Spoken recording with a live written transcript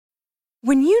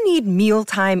When you need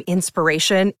mealtime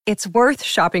inspiration, it's worth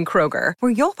shopping Kroger,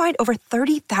 where you'll find over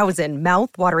 30,000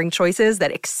 mouth-watering choices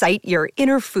that excite your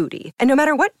inner foodie. And no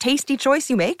matter what tasty choice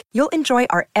you make, you'll enjoy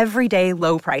our everyday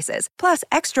low prices, plus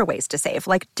extra ways to save,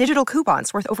 like digital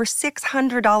coupons worth over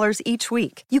 $600 each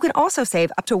week. You can also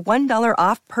save up to $1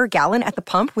 off per gallon at the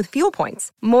pump with fuel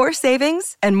points. More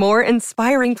savings and more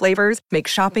inspiring flavors make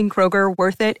shopping Kroger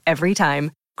worth it every time.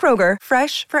 Kroger,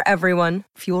 fresh for everyone.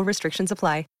 Fuel restrictions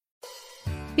apply.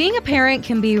 Being a parent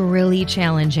can be really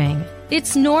challenging.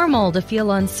 It's normal to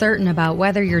feel uncertain about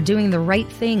whether you're doing the right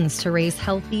things to raise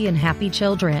healthy and happy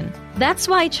children. That's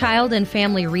why Child and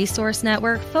Family Resource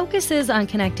Network focuses on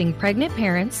connecting pregnant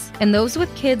parents and those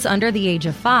with kids under the age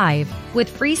of 5 with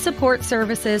free support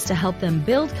services to help them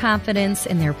build confidence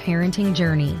in their parenting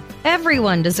journey.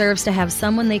 Everyone deserves to have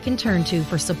someone they can turn to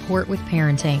for support with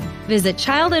parenting. Visit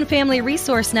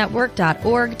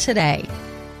childandfamilyresourcenetwork.org today.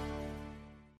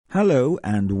 Hello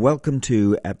and welcome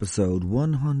to episode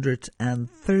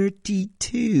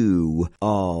 132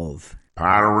 of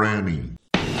Panorami.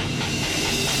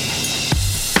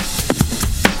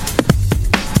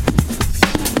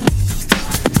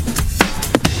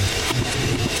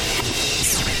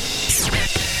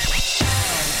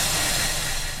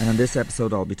 And on this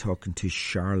episode I'll be talking to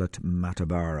Charlotte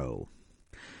Matabaro.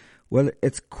 Well,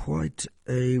 it's quite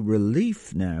a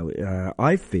relief now.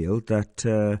 I feel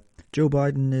that Joe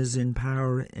Biden is in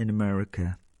power in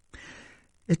America.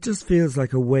 It just feels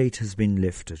like a weight has been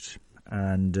lifted.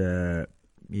 And, I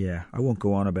won't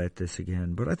go on about this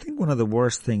again. But I think one of the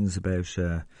worst things about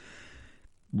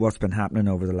what's been happening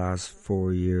over the last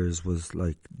 4 years was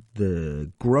like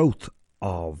the growth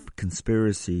of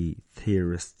conspiracy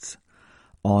theorists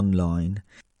online.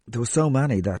 There were so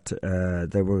many that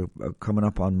they were coming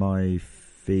up on my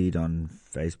feed on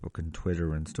Facebook and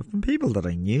Twitter and stuff. And people that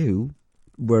I knew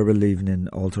were believing in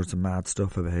all sorts of mad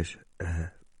stuff about,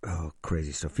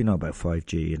 crazy stuff, about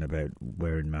 5G and about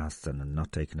wearing masks and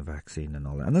not taking a vaccine and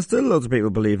all that. And there's still loads of people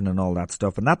believing in all that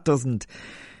stuff, and that doesn't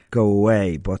go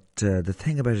away. But the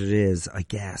thing about it is, I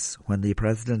guess, when the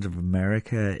President of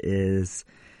America is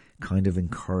kind of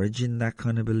encouraging that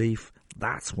kind of belief,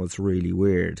 that's what's really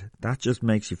weird. That just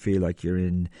makes you feel like you're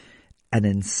in an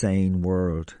insane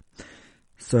world.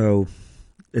 So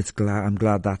I'm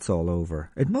glad that's all over.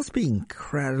 It must be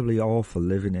incredibly awful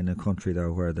living in a country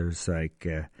though where there's like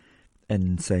an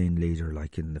insane leader,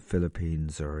 like in the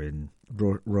Philippines or in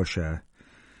Russia.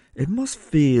 It must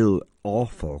feel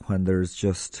awful when there's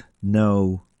just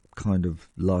no kind of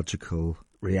logical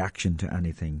reaction to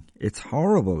anything. It's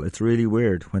horrible. It's really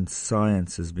weird when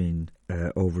science has been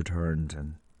overturned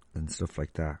and stuff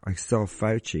like that. I saw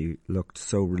Fauci looked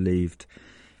so relieved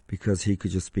because he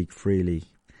could just speak freely.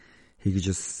 He could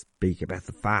just speak about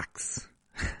the facts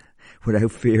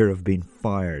without fear of being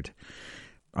fired.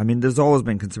 I mean, there's always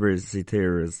been conspiracy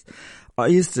theories. I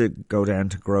used to go down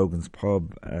to Grogan's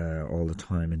pub all the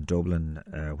time in Dublin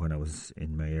when I was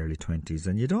in my early 20s,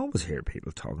 and you'd always hear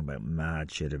people talking about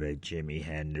mad shit about Jimi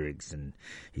Hendrix and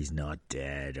he's not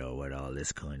dead or all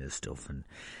this kind of stuff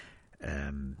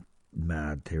and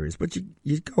mad theories. But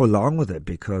you'd go along with it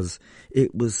because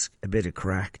it was a bit of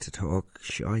crack to talk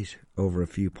shite over a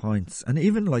few pints. And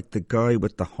even like the guy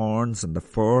with the horns and the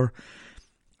fur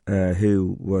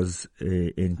who was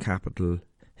in Capitol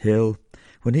Hill,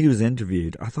 when he was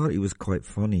interviewed, I thought he was quite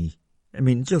funny. I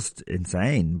mean, just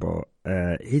insane, but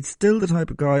he's still the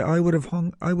type of guy I would have,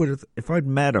 if I'd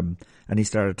met him and he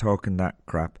started talking that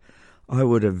crap, I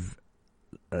would have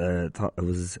thought it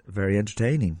was very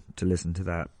entertaining to listen to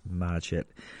that mad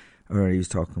shit. Or he was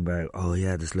talking about, oh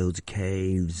yeah, there's loads of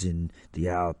caves in the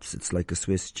Alps. It's like a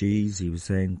Swiss cheese, he was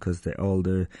saying, because all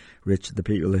the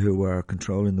people who are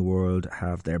controlling the world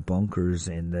have their bunkers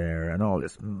in there and all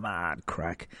this mad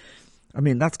crack. I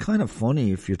mean, that's kind of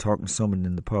funny if you're talking to someone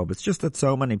in the pub. It's just that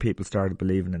so many people started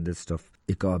believing in this stuff.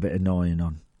 It got a bit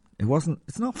annoying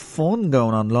it's not fun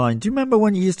going online. Do you remember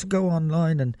when you used to go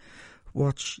online and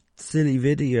watch silly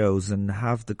videos and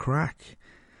have the crack?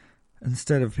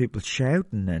 Instead of people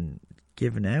shouting and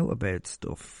giving out about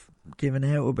stuff, giving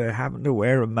out about having to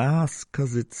wear a mask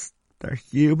because it's their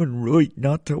human right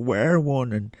not to wear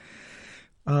one, and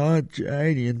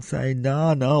Janie, and saying,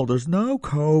 no, there's no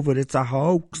COVID, it's a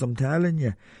hoax, I'm telling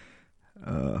you.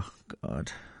 Oh,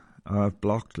 God. I've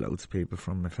blocked loads of people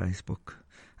from my Facebook.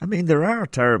 I mean, there are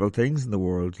terrible things in the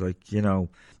world, like,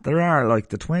 there are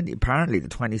like apparently the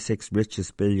 26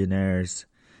 richest billionaires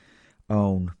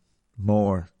own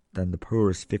more than the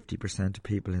poorest 50% of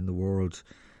people in the world.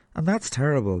 And that's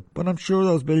terrible. But I'm sure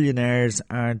those billionaires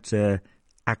aren't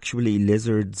actually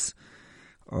lizards,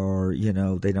 or,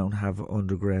 they don't have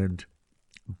underground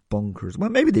bunkers. Well,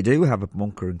 maybe they do have a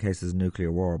bunker in case there's a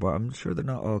nuclear war, but I'm sure they're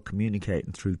not all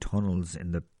communicating through tunnels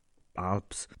in the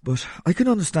Alps. But I can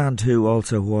understand too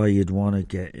also why you'd want to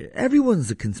get...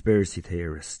 Everyone's a conspiracy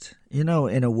theorist, in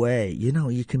a way.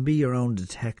 You can be your own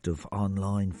detective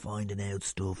online, finding out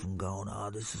stuff and going, oh,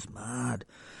 this is mad.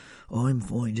 I'm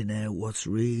finding out what's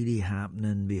really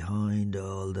happening behind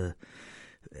all the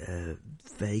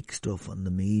fake stuff on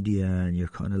the media, and you're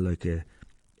kind of like a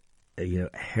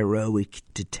heroic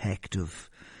detective.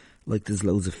 Like there's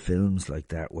loads of films like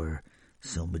that where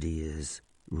somebody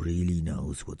really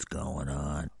knows what's going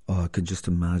on. Oh, I can just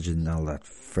imagine all that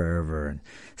fervour and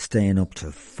staying up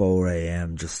till 4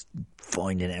 a.m. just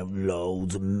finding out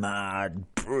loads of mad,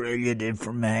 brilliant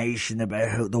information about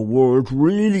how the world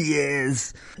really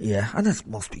is. Yeah, and it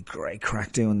must be great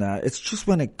crack doing that. It's just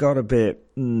when it got a bit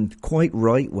quite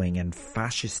right-wing and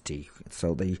fascisty.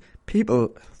 So the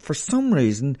people, for some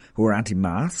reason, who were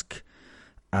anti-mask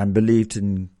and believed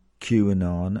in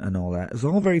QAnon and all that, it was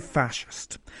all very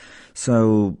fascist.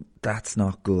 So that's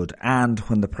not good. And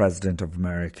when the President of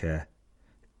America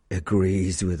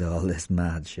agrees with all this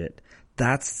mad shit,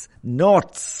 that's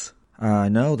nuts. I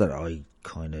know that I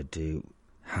kind of do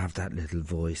have that little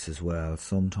voice as well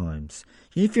sometimes.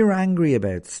 If you're angry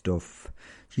about stuff,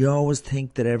 you always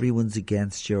think that everyone's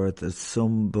against you or there's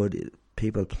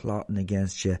people plotting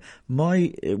against you.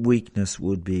 My weakness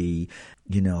would be,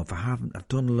 if I've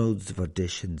done loads of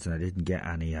auditions and I didn't get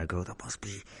any, I go, there must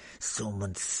be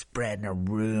someone spreading a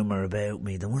rumour about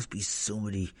me. There must be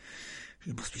somebody,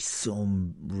 there must be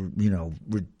some,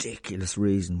 ridiculous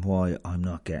reason why I'm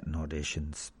not getting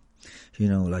auditions.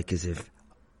 Like as if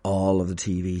all of the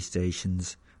TV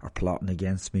stations are plotting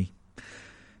against me.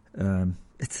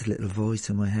 It's a little voice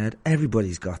in my head.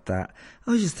 Everybody's got that.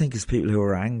 I just think it's people who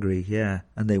are angry, yeah,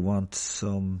 and they want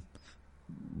some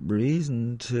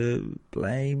reason to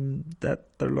blame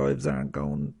that their lives aren't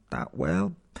going that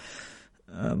well.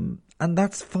 And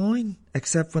that's fine,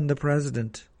 except when the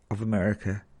President of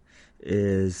America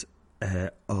is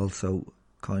also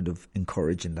kind of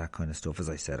encouraging that kind of stuff, as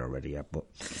I said already, yeah, but...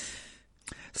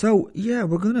 So, yeah,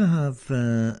 we're going to have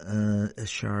a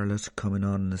Charlotte coming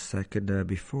on in a second.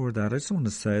 Before that, I just want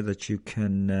to say that you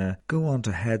can go on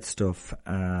to Headstuff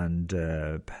and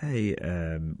pay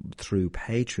through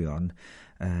Patreon,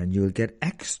 and you'll get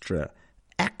extra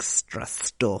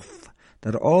stuff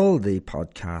that all the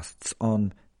podcasts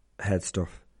on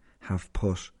Headstuff have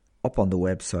put up on the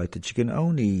website that you can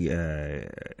only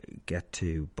get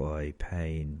to by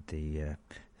paying the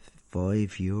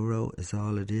 €5 is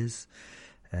all it is.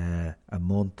 A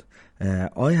month.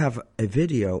 I have a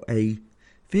video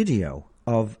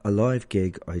of a live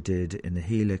gig I did in the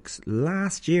Helix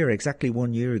last year, exactly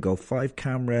 1 year ago.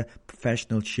 5-camera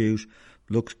professional shoot,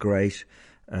 looked great,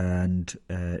 and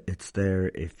it's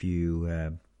there if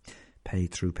you pay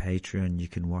through Patreon. You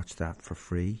can watch that for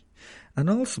free, and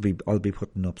also I'll be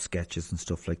putting up sketches and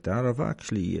stuff like that. I've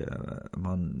actually I'm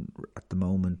on at the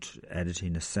moment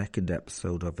editing a second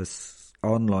episode of a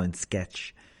online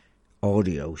sketch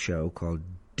audio show called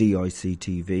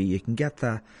DICTV. You can get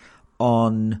that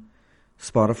on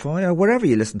Spotify or wherever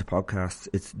you listen to podcasts.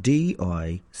 It's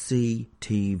DICTV.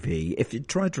 If you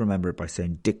try to remember it by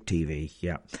saying Dick TV,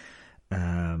 yeah.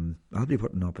 I'll be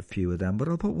putting up a few of them, but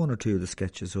I'll put one or two of the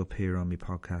sketches up here on my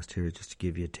podcast here just to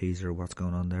give you a teaser of what's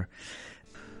going on there.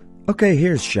 Okay,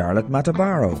 here's Charlotte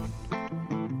Matabaro.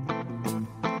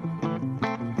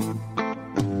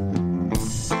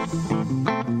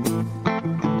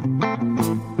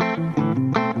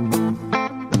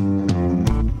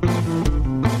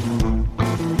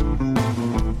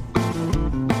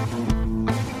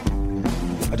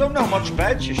 Much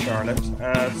about you, Charlotte.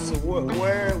 So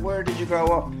where did you grow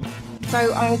up? So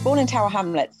I was born in Tower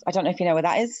Hamlets. I don't know if you know where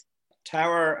that is.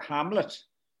 Tower Hamlet?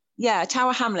 Yeah,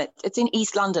 Tower Hamlets. It's in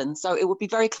East London, so it would be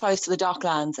very close to the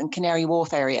Docklands and Canary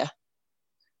Wharf area.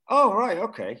 Oh, right,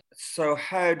 okay. So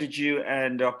how did you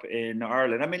end up in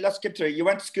Ireland? I mean, let's get to it. You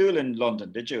went to school in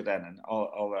London, did you then? And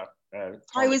all that?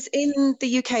 I was in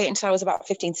the UK until I was about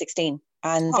 15, 16.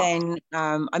 And then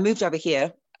I moved over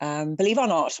here. Believe it or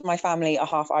not, my family are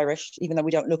half Irish, even though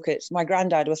we don't look it. My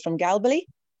granddad was from Galbally.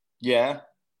 Yeah,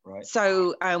 right.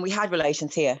 So we had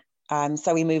relations here.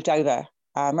 So we moved over.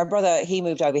 My brother, he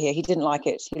moved over here. He didn't like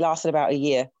it. He lasted about a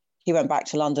year. He went back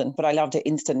to London, but I loved it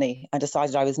instantly and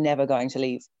decided I was never going to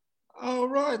leave. Oh,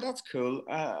 right. That's cool.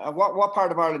 What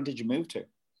part of Ireland did you move to?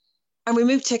 And we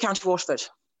moved to County Waterford.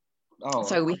 Oh,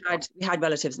 so we had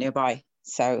relatives nearby.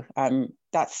 So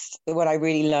that's when I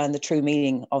really learned the true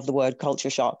meaning of the word culture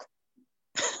shock.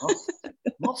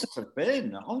 Must have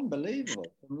been unbelievable.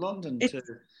 From London to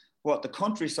the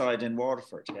countryside in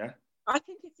Waterford, yeah? I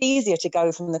think it's easier to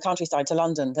go from the countryside to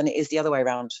London than it is the other way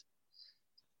around.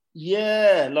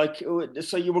 Yeah, like,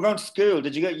 so you were going to school.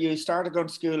 You started going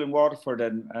to school in Waterford,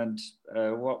 and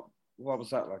what was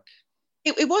that like?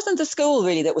 It wasn't the school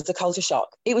really that was the culture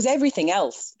shock. It was everything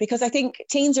else, because I think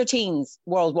teens are teens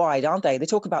worldwide, aren't they? They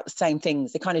talk about the same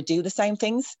things. They kind of do the same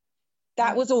things.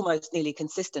 That was almost nearly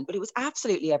consistent, but it was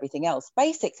absolutely everything else.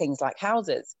 Basic things like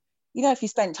houses. You know, if you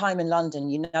spent time in London,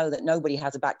 you know that nobody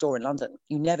has a back door in London.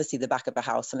 You never see the back of a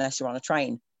house unless you're on a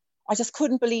train. I just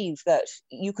couldn't believe that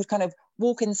you could kind of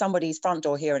walk in somebody's front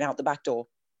door here and out the back door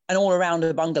and all around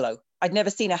a bungalow. I'd never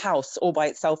seen a house all by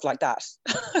itself like that.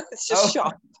 It's just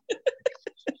shocked.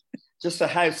 Just a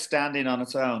house standing on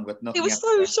its own with nothing. It was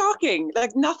so shocking.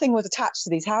 Like nothing was attached to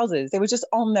these houses. They were just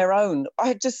on their own.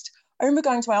 I remember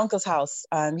going to my uncle's house.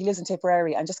 He lives in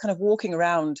Tipperary, and just kind of walking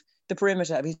around the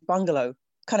perimeter of his bungalow,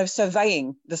 kind of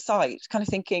surveying the site, kind of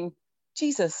thinking,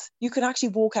 Jesus, you can actually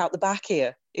walk out the back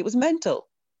here. It was mental.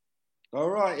 All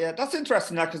right, yeah, that's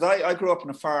interesting now, because I grew up on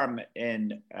a farm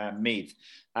in Meath,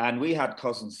 and we had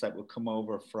cousins that would come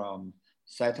over from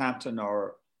Southampton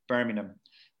or Birmingham,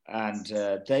 and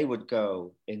they would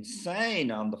go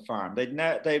insane on the farm.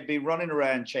 They'd be running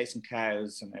around chasing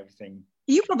cows and everything.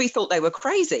 You probably thought they were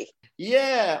crazy.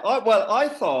 Yeah, I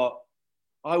thought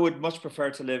I would much prefer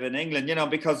to live in England,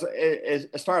 because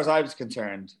as far as I was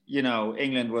concerned,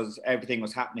 England everything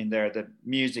was happening there, the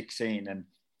music scene and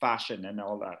fashion and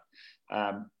all that.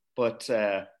 But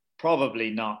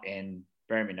probably not in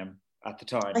Birmingham at the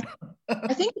time.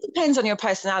 I think it depends on your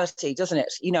personality, doesn't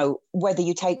it? Whether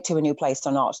you take to a new place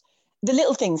or not. The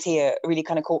little things here really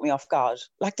kind of caught me off guard,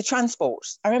 like the transport.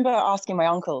 I remember asking my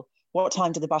uncle, what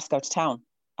time did the bus go to town?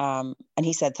 And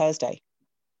he said Thursday,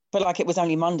 but like it was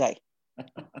only Monday.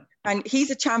 And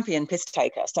he's a champion piss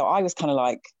taker. So I was kind of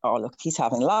like, oh, look, he's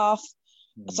having a laugh.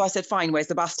 So I said, fine, where's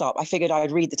the bus stop? I figured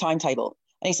I'd read the timetable.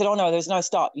 And he said, oh, no, there's no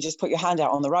stop. You just put your hand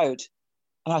out on the road.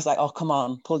 And I was like, oh, come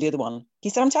on, pull the other one. He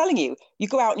said, I'm telling you, you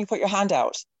go out and you put your hand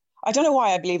out. I don't know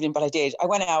why I believed him, but I did. I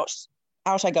went out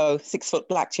I go, 6-foot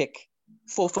black chick,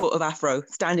 4 foot of afro,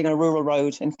 standing on a rural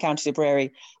road in County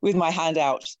Tipperary with my hand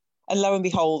out. And lo and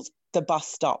behold, the bus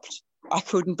stopped. I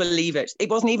couldn't believe it. It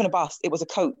wasn't even a bus. It was a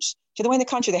coach. Do you know, in the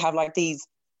country, they have like these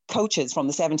coaches from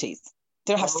the 70s.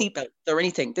 They don't have seatbelts or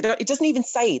anything. It doesn't even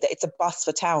say that it's a bus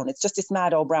for town. It's just this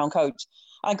mad old brown coach.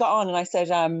 I got on and I said,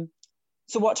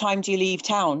 so what time do you leave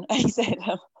town? And he said,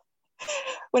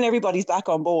 when everybody's back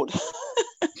on board.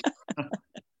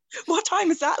 What time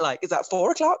is that like? Is that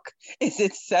 4 o'clock? Is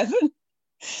it 7?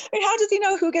 I mean, how does he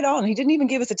know who get on? He didn't even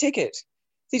give us a ticket.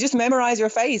 So you just memorize your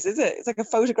face, is it? It's like a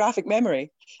photographic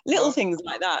memory. Little things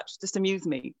like that just amuse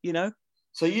me,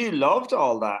 So you loved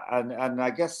all that. And I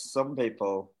guess some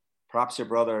people, perhaps your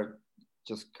brother,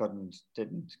 just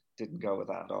didn't go with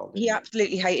that at all. He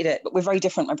absolutely hated it, but we're very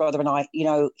different, my brother and I.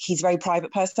 He's a very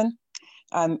private person.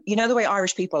 The way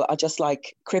Irish people are just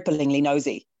like cripplingly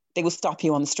nosy. They will stop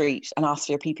you on the street and ask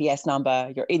for your PPS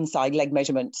number, your inside leg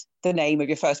measurement, the name of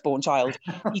your firstborn child.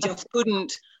 He just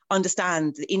couldn't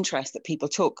understand the interest that people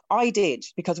took. I did,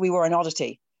 because we were an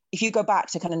oddity. If you go back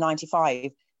to kind of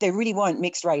 95, there really weren't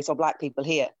mixed race or black people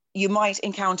here. You might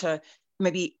encounter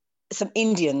maybe some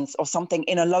Indians or something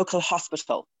in a local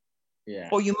hospital. Yeah.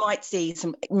 Or you might see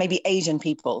some maybe Asian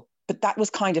people, but that was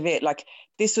kind of it. Like,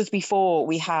 this was before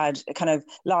we had kind of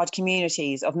large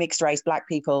communities of mixed race, black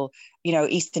people,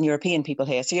 Eastern European people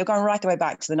here. So you're going right the way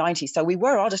back to the 90s. So we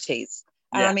were oddities.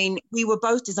 And I mean, we were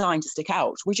both designed to stick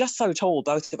out. We're just so tall,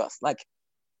 both of us. Like,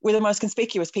 we're the most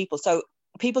conspicuous people. So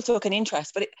people took an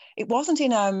interest, but it wasn't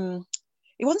in a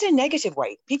negative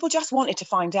way. People just wanted to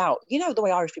find out, the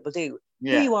way Irish people do, who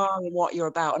you are and what you're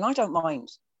about. And I don't mind.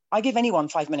 I give anyone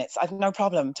 5 minutes. I've no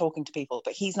problem talking to people,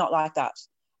 but he's not like that.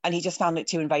 And he just found it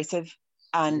too invasive.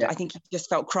 And I think he just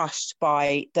felt crushed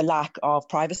by the lack of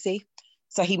privacy.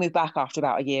 So he moved back after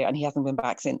about a year, and he hasn't been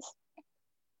back since.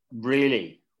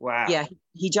 Really? Wow. Yeah,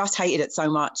 he just hated it so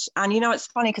much. And, it's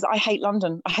funny because I hate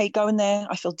London. I hate going there.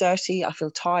 I feel dirty. I feel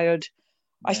tired.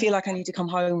 I feel like I need to come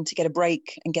home to get a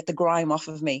break and get the grime off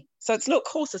of me. So it's,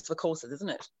 courses for courses, isn't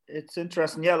it? It's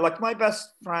interesting. Yeah, like my best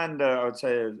friend, I would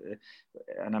say,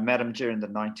 and I met him during the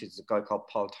 90s, a guy called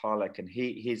Paul Tarlick, and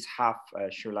he's half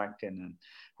Sri Lankan. And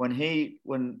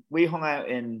when we hung out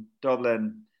in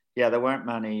Dublin, there weren't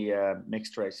many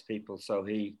mixed race people. So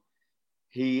he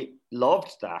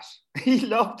loved that. He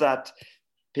loved that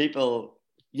people,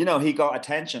 he got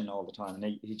attention all the time,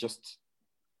 and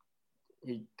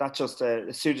that just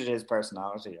suited his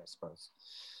personality, I suppose.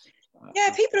 Yeah,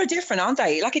 people are different, aren't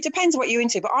they? Like, it depends what you're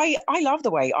into. But I love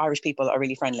the way Irish people are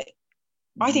really friendly.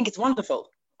 Mm-hmm. I think it's wonderful.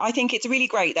 I think it's really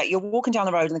great that you're walking down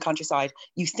the road in the countryside.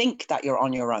 You think that you're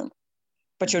on your own.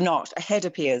 but you're not. A head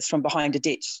appears from behind a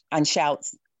ditch and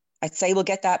shouts, "I'd say we'll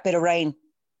get that bit of rain."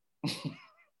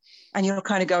 And you're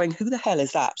kind of going, who the hell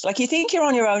is that? Like, you think you're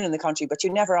on your own in the country, but you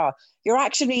never are. You're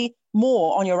actually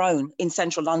more on your own in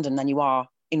central London than you are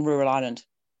in rural Ireland.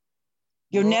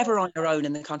 You're never on your own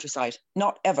in the countryside,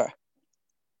 not ever.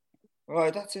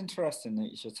 Right, that's interesting that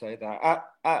you should say that.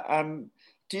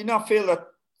 Do you not feel that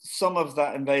some of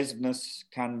that invasiveness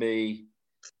can be,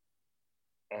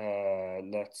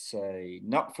 let's say,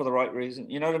 not for the right reason?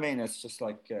 You know what I mean? It's just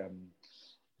like,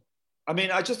 I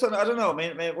don't know. I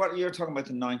mean, what you're talking about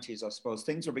the 90s, I suppose,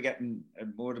 things would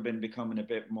have been becoming a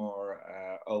bit more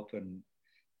open.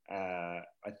 I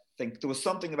think there was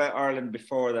something about Ireland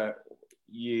before that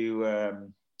you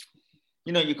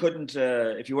couldn't,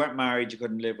 if you weren't married, you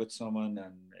couldn't live with someone.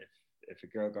 And if a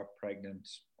girl got pregnant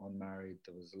unmarried,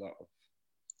 there was a lot of...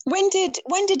 When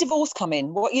did divorce come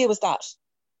in? What year was that?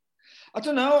 I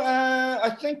don't know.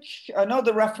 I know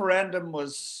the referendum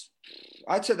was...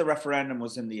 I'd say the referendum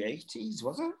was in the 80s,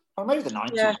 was it? Or maybe the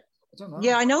 90s. Yeah. I don't know.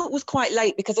 Yeah, I know it was quite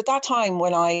late because at that time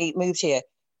when I moved here,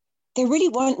 there really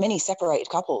weren't many separated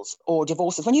couples or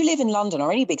divorces. When you live in London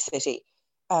or any big city,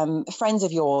 friends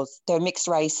of yours, they're mixed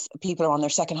race, people are on their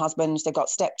second husbands, they've got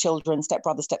stepchildren,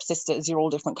 stepbrothers, stepsisters, you're all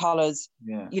different colours.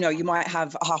 Yeah. You know, you might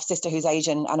have a half sister who's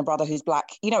Asian and a brother who's black.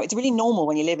 You know, it's really normal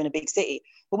when you live in a big city.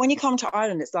 But when you come to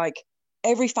Ireland, it's like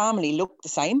every family looked the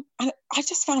same. And I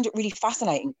just found it really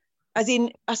fascinating. As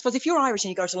in, I suppose if you're Irish and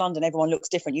you go to London, everyone looks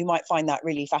different. You might find that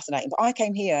really fascinating. But I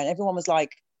came here and everyone was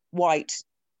like white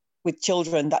with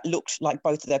children that looked like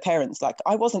both of their parents. Like,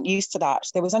 I wasn't used to that.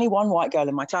 There was only one white girl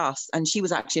in my class and she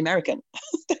was actually American.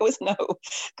 There was no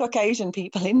Caucasian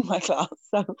people in my class.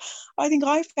 So I think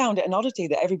I found it an oddity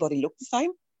that everybody looked the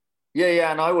same.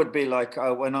 Yeah. And I would be like,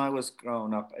 when I was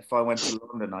growing up, if I went to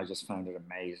London, I just found it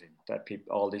amazing that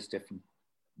people, all these different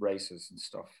races and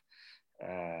stuff.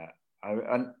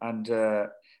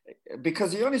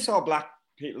 Because you only saw black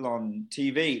people on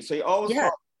TV, so you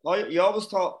always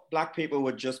thought black people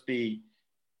would just be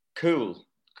cool,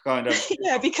 kind of.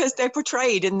 Yeah, because they're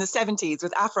portrayed in the 70s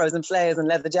with afros and flares and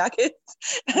leather jackets.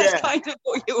 That's kind of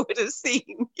what you would have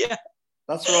seen. Yeah,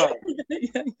 that's right.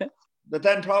 Yeah. But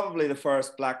then probably the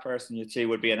first black person you'd see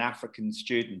would be an African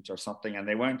student or something, and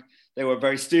they were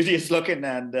very studious looking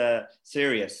and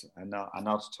serious, and not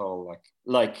at all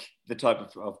like the type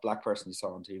of black person you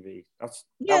saw on TV.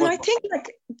 And I think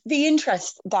like the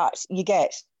interest that you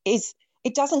get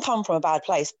it doesn't come from a bad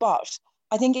place, but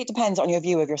I think it depends on your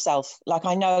view of yourself. Like,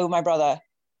 I know my brother,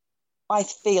 I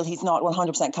feel he's not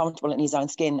 100% comfortable in his own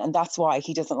skin, and that's why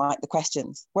he doesn't like the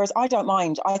questions. Whereas I don't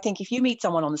mind. I think if you meet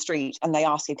someone on the street and they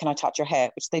ask you, can I touch your hair,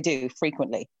 which they do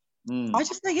frequently, I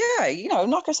just say, yeah,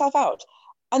 knock yourself out.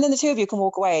 And then the two of you can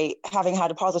walk away having had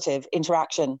a positive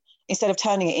interaction instead of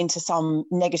turning it into some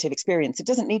negative experience. It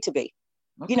doesn't need to be.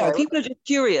 Okay. People are just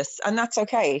curious, and that's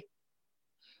okay.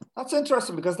 That's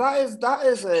interesting, because that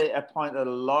is a point that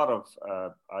a lot of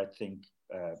I think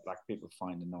black people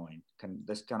find annoying.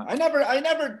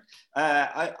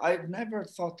 I've never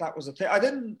thought that was a thing.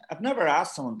 I've never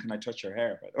asked someone, can I touch your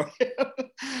hair, by the way.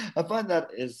 I find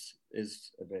that is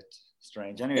a bit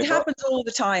strange. Anyway, it happens all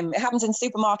the time. It happens in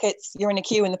supermarkets. You're in a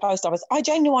queue in the post office. I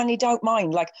genuinely don't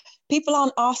mind. Like, people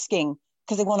aren't asking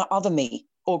because they want to other me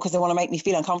or because they want to make me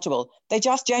feel uncomfortable. They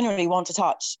just genuinely want to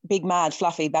touch big, mad,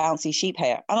 fluffy, bouncy sheep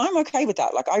hair. And I'm okay with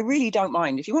that. Like, I really don't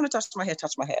mind. If you want to touch my hair,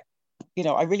 touch my hair.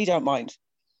 I really don't mind.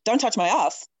 Don't touch my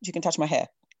ass, but you can touch my hair.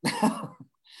 All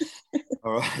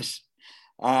right.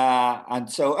 And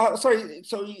so, sorry,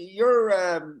 so you're,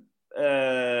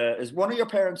 is one of your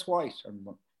parents white?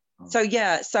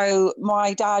 So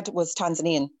my dad was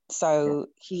Tanzanian. So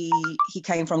he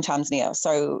came from Tanzania.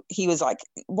 So he was like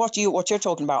what you're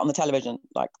talking about on the television,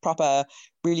 like proper,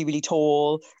 really, really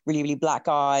tall, really, really black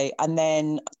guy. And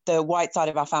then the white side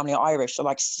of our family are Irish, so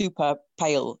like super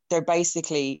pale. They're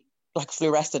basically like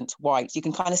fluorescent white. You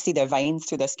can kind of see their veins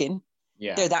through their skin.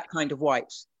 Yeah. They're that kind of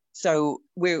white. So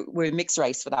we're mixed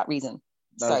race for that reason.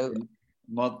 So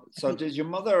did your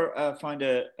mother find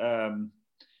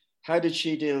how did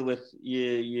she deal with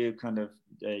you kind of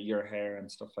your hair and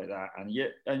stuff like that?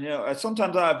 And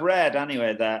sometimes I've read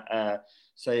anyway that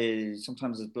say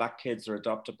sometimes as black kids are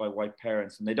adopted by white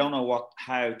parents and they don't know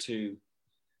how to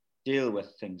deal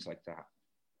with things like that.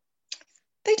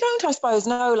 They don't, I suppose.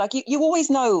 No, like you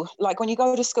always know, like when you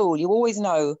go to school, you always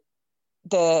know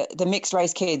the mixed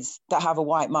race kids that have a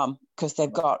white mum because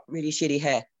they've got really shitty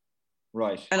hair.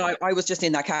 Right. And I was just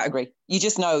in that category. You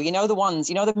just know, the ones,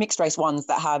 the mixed race ones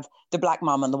that have the black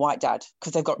mum and the white dad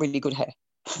because they've got really good hair.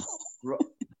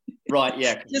 Right,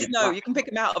 yeah. Just know, you can pick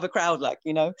them out of a crowd,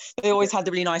 they always had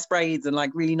the really nice braids and like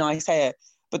really nice hair.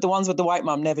 But the ones with the white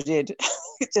mum never did.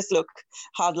 It just look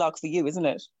hard luck for you, isn't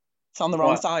it? It's on the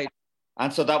wrong side.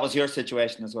 And so that was your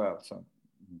situation as well. So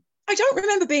I don't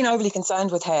remember being overly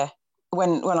concerned with hair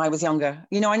when I was younger.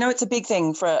 You know, I know it's a big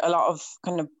thing for a lot of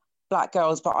kind of black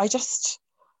girls, but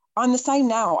I'm the same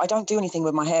now. I don't do anything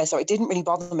with my hair, so it didn't really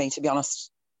bother me, to be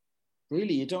honest.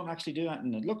 Really? You don't actually do that,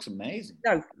 and it looks amazing.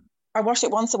 No, I wash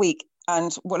it once a week,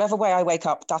 and whatever way I wake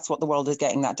up, that's what the world is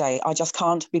getting that day. I just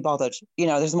can't be bothered. You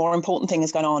know, there's more important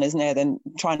things going on, isn't there, than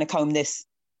trying to comb this.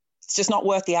 It's just not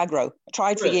worth the aggro. I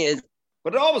tried for years.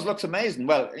 But it always looks amazing.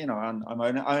 Well, you know,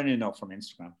 I only know from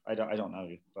Instagram. I don't know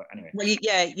you, but anyway. Well,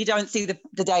 you don't see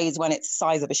the days when it's the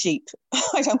size of a sheep.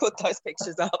 I don't put those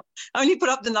pictures up. I only put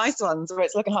up the nice ones where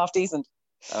it's looking half decent.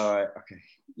 All right. Okay.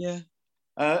 Yeah.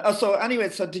 So anyway,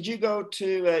 so did you go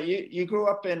to, you grew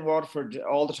up in Waterford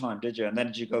all the time, did you? And then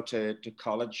did you go to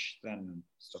college then?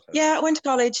 Stuff like that? I went to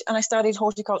college and I studied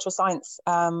horticultural science.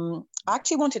 I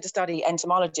actually wanted to study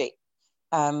entomology,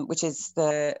 which is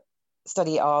the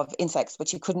study of insects,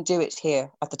 but you couldn't do it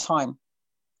here at the time.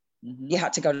 Mm-hmm. You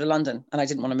had to go to London and I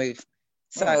didn't want to move.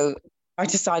 So I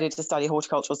decided to study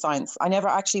horticultural science. I never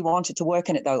actually wanted to work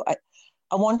in it though.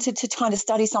 I wanted to kind of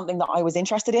study something that I was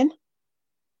interested in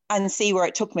and see where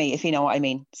it took me, if you know what I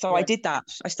mean. So I did that.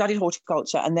 I studied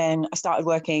horticulture and then I started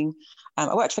working.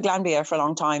 I worked for Glanbia for a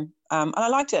long time and I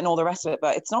liked it and all the rest of it,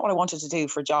 but it's not what I wanted to do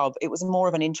for a job. It was more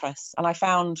of an interest. And I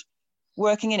found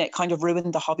working in it kind of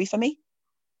ruined the hobby for me.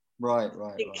 Right.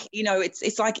 You know,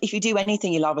 it's like if you do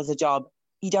anything you love as a job,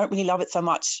 you don't really love it so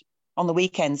much on the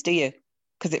weekends, do you?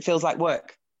 Because it feels like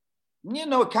work. You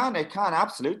know, it can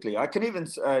absolutely. I can even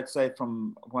say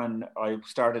from when I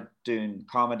started doing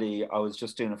comedy, I was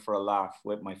just doing it for a laugh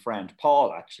with my friend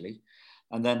Paul, actually,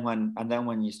 and then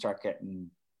when you start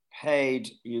getting paid,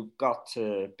 you've got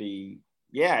to be.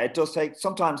 Yeah, it does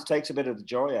sometimes takes a bit of the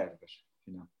joy out of it,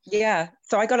 you know. Yeah,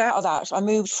 so I got out of that. I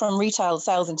moved from retail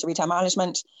sales into retail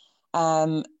management.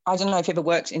 I don't know if you ever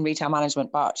worked in retail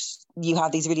management, but you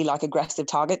have these really like aggressive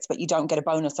targets, but you don't get a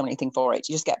bonus or anything for it.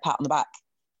 You just get a pat on the back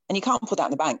and you can't put that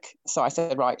in the bank. So I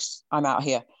said, right, I'm out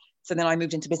here. So then I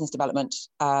moved into business development,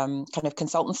 kind of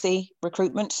consultancy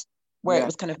recruitment, where it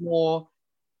was kind of more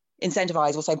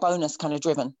incentivized, we'll say bonus kind of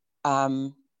driven.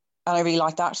 And I really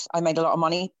liked that. I made a lot of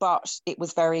money, but it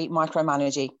was very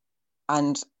micromanagey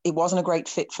and it wasn't a great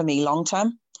fit for me long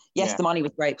term. Yes, the money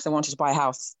was great because I wanted to buy a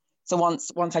house. So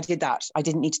once I did that, I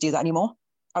didn't need to do that anymore.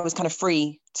 I was kind of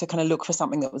free to kind of look for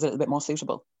something that was a little bit more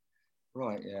suitable.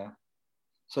 Right, yeah.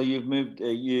 So you've moved,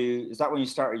 is that when you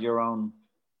started your own?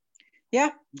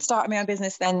 Yeah, started my own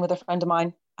business then with a friend of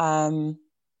mine.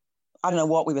 I don't know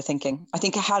what we were thinking. I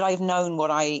think had I have known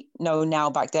what I know now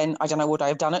back then, I don't know would I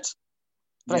have done it.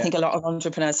 But I think a lot of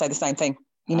entrepreneurs say the same thing.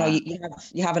 You know,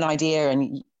 you have an idea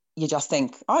and you just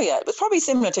think, oh yeah, it was probably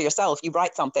similar to yourself. You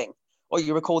write something or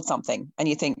you record something and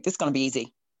you think this is going to be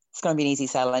easy. It's going to be an easy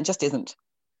sell, and it just isn't,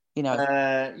 you know.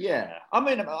 Yeah. I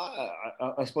mean,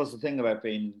 I suppose the thing about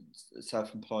being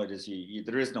self-employed is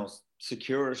there is no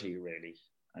security really.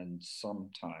 And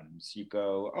sometimes you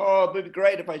go, oh, it would be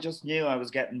great if I just knew I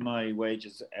was getting my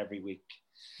wages every week.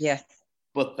 Yeah.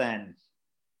 But then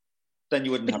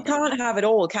you wouldn't have. You can't have it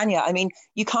all, can you? I mean,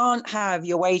 you can't have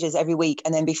your wages every week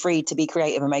and then be free to be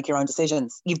creative and make your own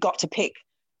decisions. You've got to pick.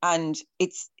 And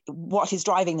it's what is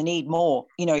driving the need more,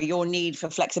 you know, your need for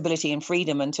flexibility and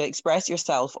freedom and to express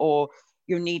yourself, or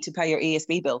your need to pay your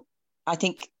ESB bill. I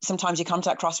think sometimes you come to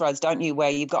that crossroads, don't you,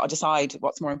 where you've got to decide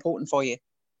what's more important for you.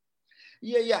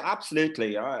 Yeah,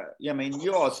 absolutely. I mean,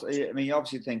 you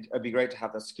obviously think it'd be great to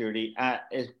have that security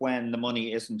when the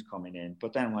money isn't coming in,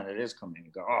 but then when it is coming in,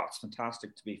 you go, oh, it's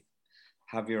fantastic to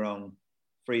have your own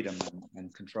freedom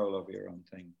and control over your own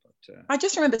thing. But I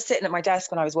just remember sitting at my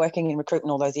desk when I was working in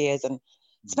recruitment all those years and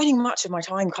spending much of my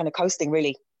time kind of coasting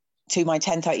really to my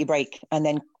 10:30 break, and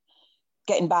then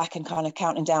getting back and kind of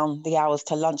counting down the hours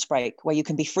to lunch break, where you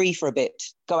can be free for a bit,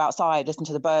 go outside, listen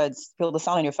to the birds, feel the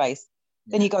sun on your face.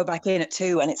 Then you go back in at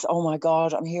 2 and it's, oh my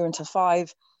God, I'm here until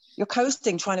 5. You're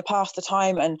coasting, trying to pass the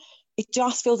time, and it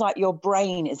just feels like your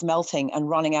brain is melting and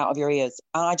running out of your ears.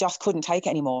 And I just couldn't take it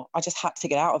anymore. I just had to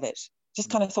get out of it. Just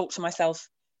kind of thought to myself,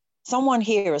 someone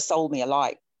here has sold me a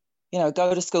lie. You know,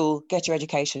 go to school, get your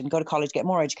education, go to college, get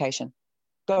more education,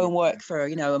 go and work for,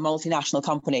 you know, a multinational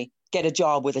company, get a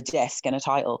job with a desk and a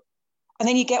title. And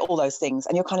then you get all those things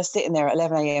and you're kind of sitting there at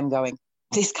 11 a.m. going,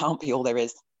 this can't be all there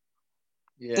is.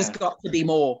 Yeah. There's got to be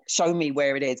more. Show me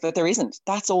where it is. But there isn't.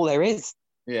 That's all there is.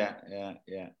 Yeah.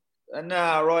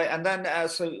 No, right. And then,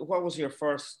 so what was your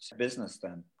first business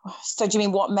then? So do you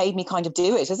mean what made me kind of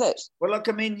do it, is it? Well, look,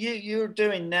 I mean, you're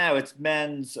doing now, it's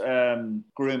men's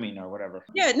grooming or whatever.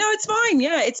 Yeah, no, it's fine.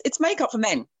 Yeah, it's makeup for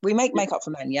men. We make makeup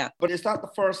for men, yeah. But is that the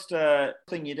first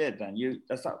thing you did then?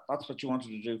 That's what you wanted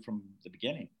to do from the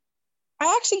beginning?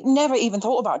 I actually never even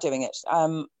thought about doing it.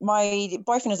 My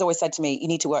boyfriend has always said to me, you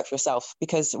need to work for yourself,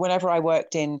 because whenever I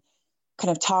worked in kind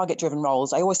of target-driven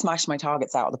roles, I always smashed my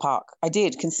targets out of the park. I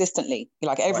did consistently,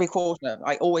 like every quarter,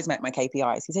 I always met my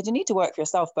KPIs. He said, you need to work for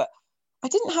yourself, but I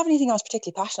didn't have anything I was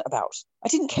particularly passionate about. I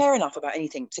didn't care enough about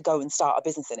anything to go and start a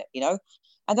business in it, you know?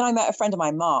 And then I met a friend of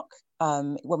mine, Mark,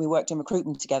 when we worked in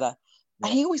recruitment together,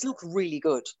 and he always looked really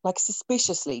good, like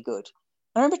suspiciously good.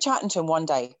 I remember chatting to him one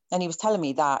day, and he was telling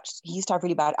me that he used to have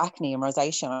really bad acne and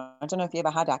rosacea. I don't know if you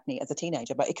ever had acne as a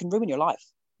teenager, but it can ruin your life.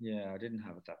 Yeah, I didn't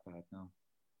have it that bad, no.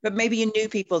 But maybe you knew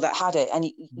people that had it, and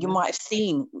you might have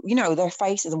seen, you know, their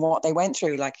faces and what they went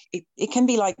through. Like it can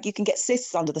be like you can get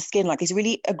cysts under the skin, like these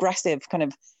really aggressive, kind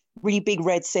of really big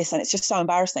red cysts, and it's just so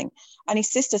embarrassing. And his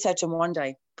sister said to him one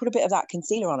day, put a bit of that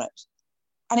concealer on it.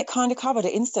 And it kind of covered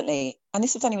it instantly. And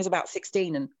this was when he was about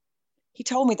 16. And he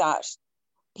told me that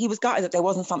he was gutted that there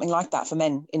wasn't something like that for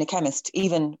men in a chemist,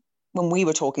 even when we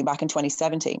were talking back in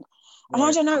 2017. Right. And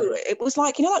I don't know, it was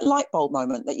like, you know, that light bulb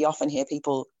moment that you often hear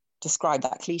people describe,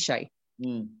 that cliche.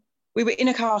 We were in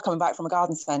a car coming back from a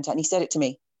garden centre, and he said it to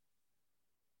me.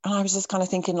 And I was just kind of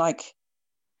thinking, like,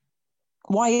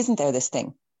 why isn't there this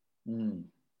thing? And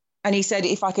he said,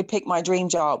 if I could pick my dream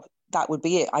job, that would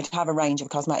be it. I'd have a range of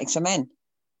cosmetics for men.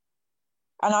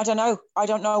 And I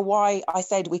don't know why I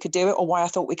said we could do it or why I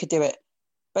thought we could do it.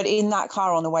 But in that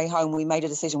car on the way home, we made a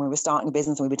decision. We were starting a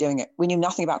business and we were doing it. We knew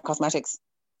nothing about cosmetics.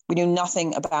 We knew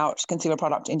nothing about consumer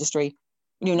product industry.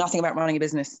 We knew nothing about running a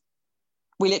business.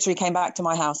 We literally came back to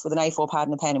my house with an A4 pad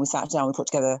and a pen, and we sat down and we put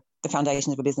together the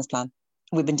foundations of a business plan.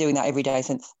 We've been doing that every day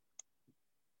since.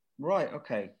 Right,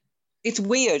 okay. It's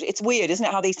weird, isn't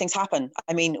it, how these things happen?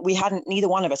 I mean, neither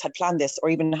one of us had planned this or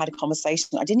even had a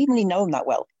conversation. I didn't even really know him that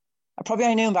well. I probably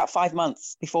only knew him about 5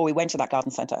 months before we went to that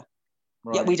garden centre.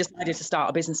 Right. Yet we decided to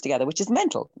start a business together, which is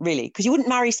mental, really, because you wouldn't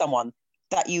marry someone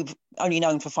that you've only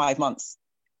known for 5 months.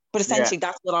 But essentially,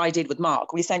 that's what I did with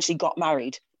Mark. We essentially got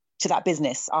married to that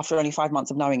business after only 5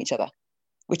 months of knowing each other,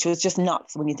 which was just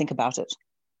nuts when you think about it.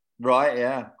 Right,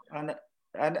 yeah. And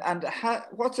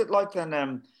what's it like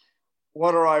then?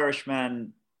 What are Irish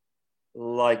men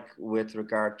like with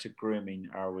regard to grooming?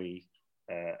 Are we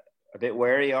a bit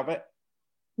wary of it?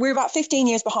 We're about 15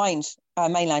 years behind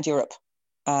mainland Europe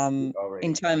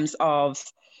in terms of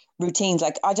routines.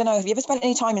 Like, I don't know, have you ever spent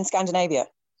any time in Scandinavia?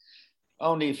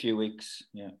 Only a few weeks,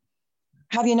 yeah.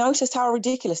 Have you noticed how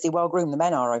ridiculously well-groomed the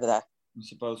men are over there? I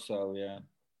suppose so, yeah.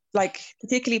 Like,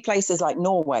 particularly places like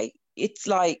Norway, it's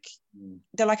like,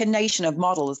 they're like a nation of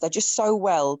models. They're just so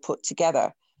well put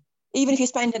together. Even if you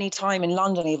spend any time in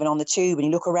London, even on the tube, and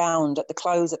you look around at the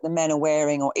clothes that the men are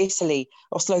wearing, or Italy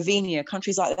or Slovenia,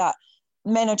 countries like that,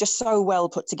 men are just so well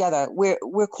put together.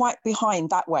 We're quite behind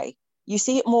that way. You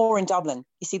see it more in Dublin.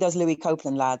 You see those Louis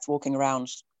Copeland lads walking around,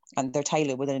 and they're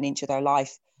tailored within an inch of their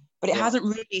life. But it hasn't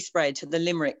really spread to the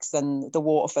Limericks and the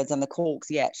Waterfords and the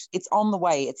Corks yet. It's on the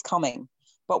way, it's coming,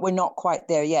 but we're not quite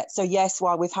there yet. So yes,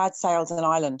 while we've had sales in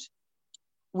Ireland,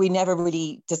 we never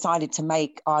really decided to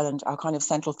make Ireland our kind of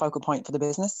central focal point for the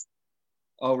business.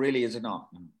 Oh, really? Is it not?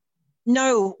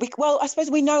 No. Well, I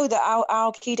suppose we know that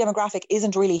our key demographic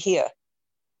isn't really here.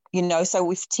 You know, so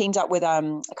we've teamed up with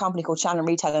a company called Shannon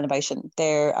Retail Innovation.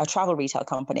 They're a travel retail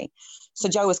company. So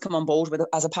Joe has come on board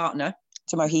as a partner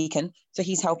to Mohican. So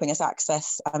he's helping us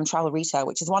access travel retail,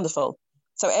 which is wonderful.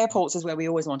 So airports is where we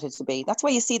always wanted to be. That's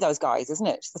where you see those guys, isn't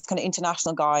it? Those kind of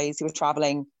international guys who are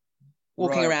traveling,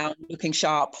 walking around, looking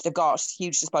sharp. They've got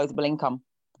huge disposable income.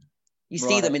 You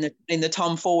see them in the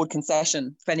Tom Ford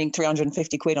concession, spending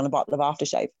 350 quid on a bottle of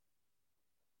aftershave.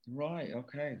 Right.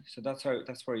 Okay. So that's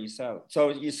where you sell. So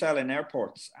you sell in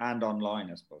airports and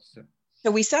online, I suppose. So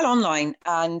we sell online,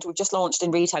 and we've just launched in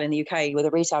retail in the UK with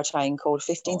a retail chain called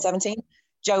 1517.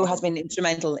 Joe has been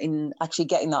instrumental in actually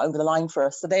getting that over the line for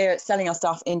us. So they're selling our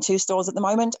stuff in 2 stores at the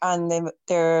moment, and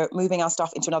they're moving our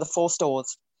stuff into another 4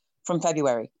 stores from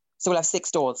February. So we'll have 6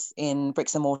 stores in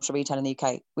bricks and mortar retail in the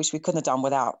UK, which we couldn't have done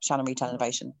without Shannon Retail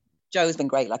Innovation. Joe's been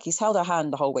great. Like, he's held our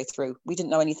hand the whole way through. We didn't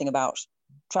know anything about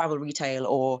travel retail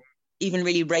or even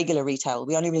really regular retail.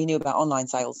 We only really knew about online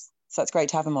sales. So it's great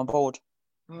to have him on board.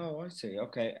 Oh, I see.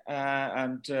 Okay.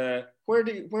 And where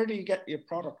do you get your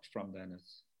product from then?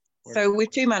 So we've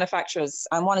 2 manufacturers,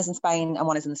 and one is in Spain and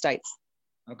one is in the States.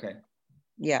 Okay.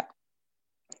 Yeah.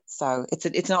 So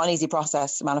it's not an easy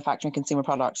process, manufacturing consumer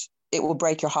product. It will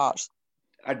break your heart.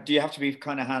 Do you have to be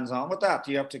kind of hands-on with that?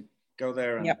 Do you have to go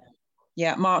there and...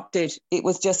 Yeah, Mark did. It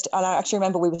was just, and I actually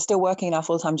remember we were still working in our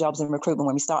full-time jobs in recruitment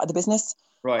when we started the business.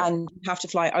 Right. And you have to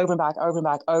fly over and back, over and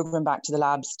back, over and back to the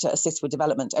labs to assist with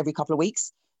development every couple of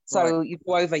weeks. So you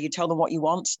go over, you tell them what you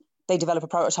want, they develop a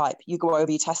prototype, you go over,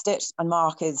 you test it. And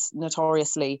Mark is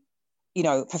notoriously,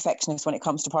 perfectionist when it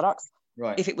comes to products.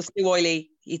 Right. If it was too oily,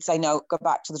 he'd say, no, go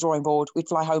back to the drawing board. We'd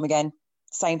fly home again.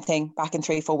 Same thing, back in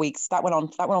 3-4 weeks. That went on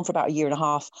for about a year and a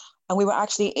half. And we were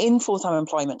actually in full-time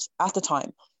employment at the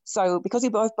time. So because we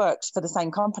both worked for the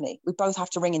same company, we both have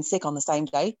to ring in sick on the same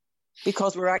day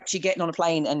because we're actually getting on a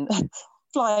plane and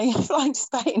flying to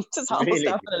Spain to sample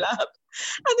stuff in a lab.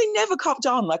 And they never copped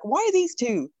on. Like, why are these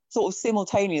two sort of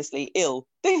simultaneously ill?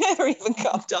 They never even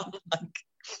copped on. Like,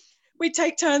 we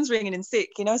take turns ringing in sick,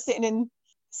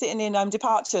 sitting in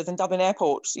departures in Dublin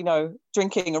Airport,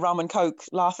 drinking a rum and coke,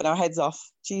 laughing our heads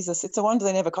off. Jesus, it's a wonder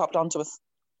they never copped on to us.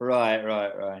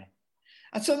 Right.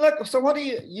 And so, look, so what do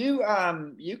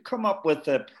you come up with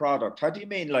a product? How do you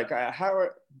mean, like, how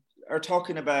are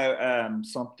talking about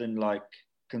something like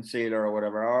concealer or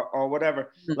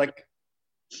whatever, like,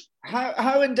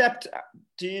 how in depth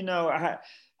do you know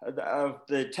of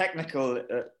the technical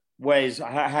ways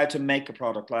how to make a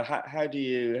product? Like, how do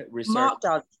you research?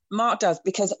 Mark does,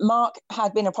 because Mark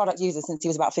had been a product user since he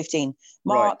was about 15.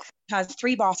 Mark has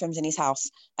 3 bathrooms in his house,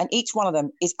 and each one of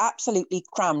them is absolutely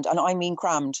crammed, and I mean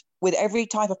crammed, with every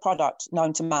type of product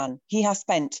known to man. He has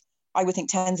spent, I would think,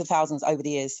 tens of thousands over the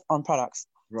years on products.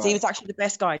 Right. So he was actually the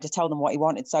best guy to tell them what he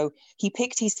wanted. So he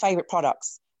picked his favorite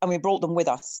products and we brought them with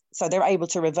us. So they're able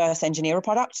to reverse engineer a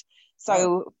product.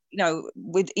 So,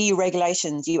 with EU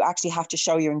regulations, you actually have to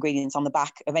show your ingredients on the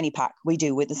back of any pack. We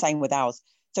do with the same with ours.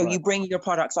 So you bring your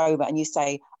products over and you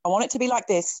say, I want it to be like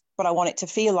this, but I want it to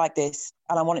feel like this,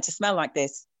 and I want it to smell like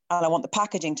this, and I want the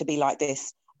packaging to be like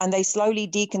this. And they slowly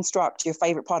deconstruct your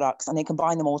favorite products and they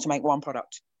combine them all to make one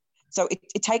product. So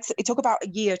it took about a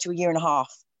year to a year and a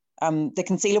half. The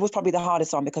concealer was probably the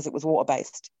hardest one because it was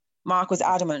water-based. Mark was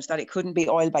adamant that it couldn't be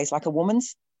oil-based like a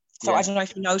woman's. So I don't know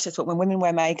if you noticed, but when women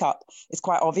wear makeup, it's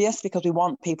quite obvious because we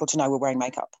want people to know we're wearing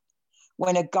makeup.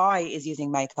 When a guy is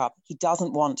using makeup, he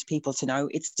doesn't want people to know.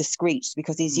 It's discreet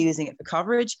because he's using it for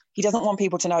coverage. He doesn't want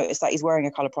people to notice that he's wearing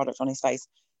a colour product on his face.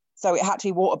 So it had to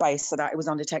be water-based so that it was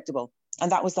undetectable.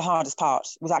 And that was the hardest part,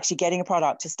 was actually getting a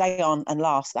product to stay on and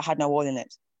last that had no oil in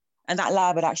it. And that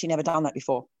lab had actually never done that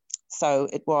before. So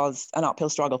it was an uphill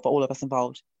struggle for all of us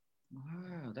involved.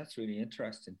 Wow, that's really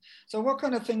interesting. So what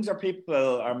kind of things are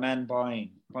men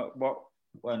buying?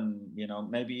 When,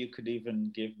 maybe you could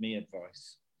even give me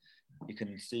advice. You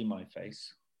can see my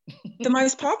face. The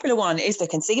most popular one is the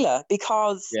concealer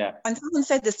because, and someone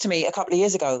said this to me a couple of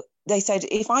years ago. They said,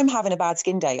 if I'm having a bad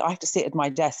skin day, I have to sit at my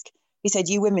desk. He said,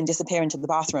 you women disappear into the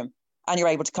bathroom and you're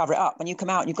able to cover it up, and you come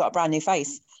out and you've got a brand new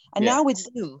face. And now with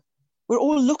Zoom, we're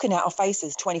all looking at our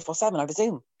faces 24/7 over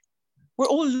Zoom. We're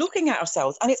all looking at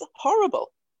ourselves and it's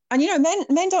horrible. And,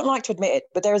 men don't like to admit it,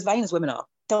 but they're as vain as women are.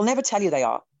 They'll never tell you they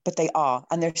are, but they are.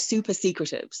 And they're super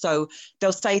secretive. So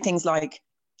they'll say things like,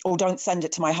 oh, don't send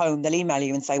it to my home. They'll email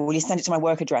you and say, will you send it to my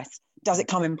work address? Does it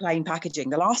come in plain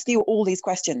packaging? They'll ask you all these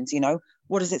questions,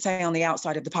 what does it say on the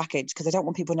outside of the package? Because they don't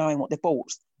want people knowing what they've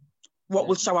bought. What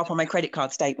will show up on my credit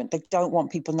card statement? They don't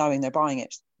want people knowing they're buying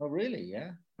it. Oh, really?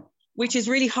 Yeah. Which is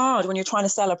really hard when you're trying to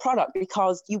sell a product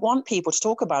because you want people to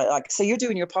talk about it. Like, so you're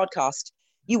doing your podcast.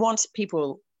 You want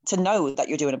people to know that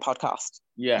you're doing a podcast.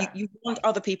 Yeah. You want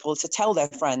other people to tell their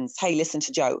friends, hey, listen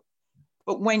to Joe.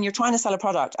 But when you're trying to sell a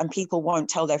product and people won't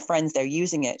tell their friends they're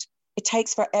using it, it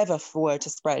takes forever for word to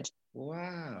spread.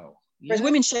 Wow. Yeah. Whereas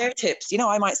women share tips.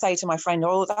 I might say to my friend,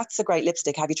 oh, that's a great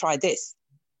lipstick. Have you tried this?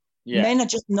 Yeah. Men are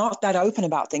just not that open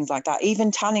about things like that.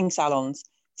 Even tanning salons,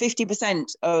 50%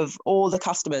 of all the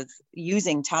customers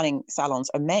using tanning salons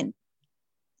are men.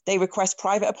 They request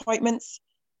private appointments.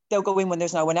 They'll go in when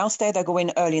there's no one else there. They'll go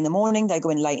in early in the morning. They go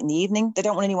in late in the evening. They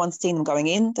don't want anyone seeing them going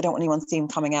in. They don't want anyone seeing them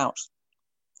coming out.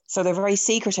 So they're very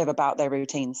secretive about their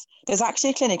routines. There's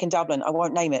actually a clinic in Dublin, I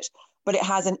won't name it, but it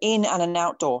has an in and an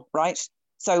outdoor, right?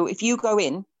 So if you go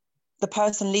in, the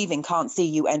person leaving can't see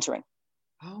you entering.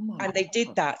 Oh my and they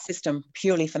did that system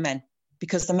purely for men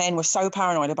because the men were so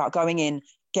paranoid about going in,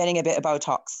 getting a bit of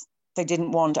Botox. They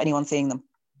didn't want anyone seeing them.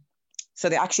 So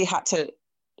they actually had to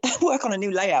work on a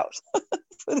new layout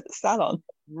for the salon.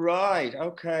 Right.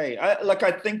 Okay.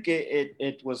 I think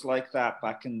it was like that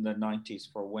back in the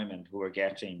 90s for women who were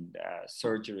getting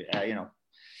surgery,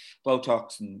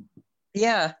 Botox, and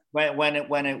when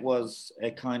it was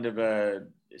a kind of a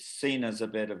seen as a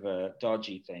bit of a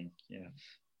dodgy thing,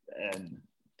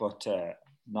 but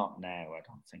not now. I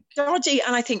don't think dodgy,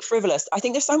 and I think frivolous. I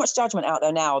think there's so much judgment out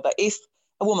there now that if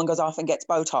a woman goes off and gets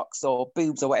Botox or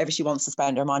boobs or whatever she wants to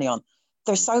spend her money on,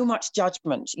 there's so much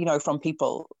judgment, you know, from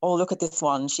people. Oh, look at this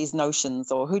one, she's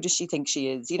notions, or who does she think she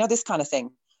is? You know, this kind of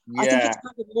thing. Yeah. I think it's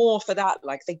kind of more for that,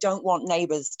 like they don't want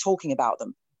neighbours talking about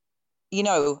them. You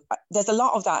know, there's a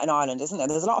lot of that in Ireland, isn't there?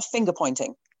 There's a lot of finger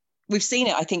pointing. We've seen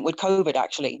it, I think, with COVID,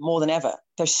 actually, more than ever.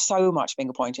 There's so much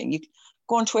finger pointing. You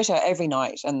go on Twitter every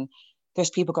night and there's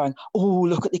people going, oh,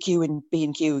 look at the queue in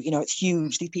B&Q. You know, it's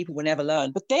huge. These people will never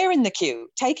learn. But they're in the queue,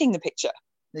 taking the picture.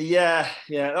 Yeah.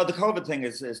 Oh, the COVID thing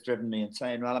has driven me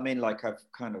insane. Well, I mean, like I've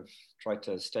kind of tried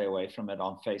to stay away from it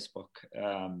on Facebook.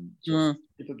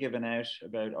 People giving out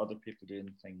about other people doing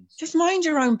things. Just mind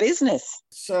your own business.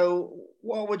 So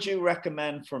what would you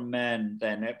recommend for men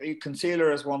then?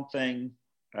 Concealer is one thing.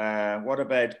 What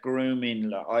about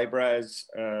grooming, eyebrows?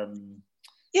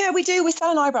 Yeah, we do. We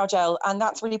sell an eyebrow gel, and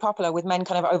that's really popular with men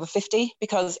kind of over 50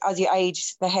 because as you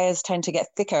age, the hairs tend to get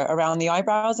thicker around the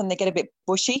eyebrows and they get a bit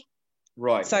bushy.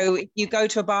 Right. So if you go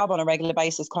to a barber on a regular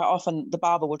basis, quite often the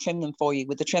barber will trim them for you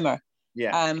with the trimmer.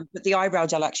 Yeah. But the eyebrow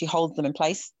gel actually holds them in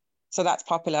place. So that's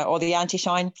popular. Or the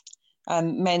anti-shine.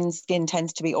 Men's skin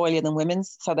tends to be oilier than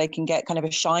women's, so they can get kind of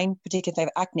a shine, particularly if they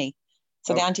have acne.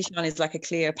 So the anti-shine is like a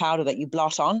clear powder that you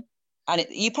blot on. And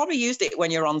you probably used it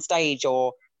when you're on stage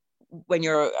or when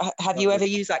have you ever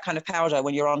used that kind of powder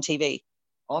when you're on TV?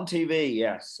 On TV,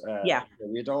 yes. Yeah.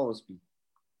 We'd always be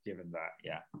given that,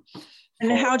 yeah.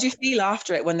 And how do you feel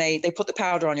after it when they put the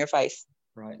powder on your face?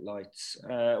 Bright lights.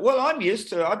 Well, I'm used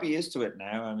to it. I'd be used to it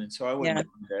now. I mean, so I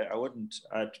wouldn't,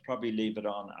 I'd probably leave it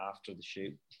on after the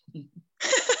shoot.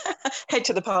 Head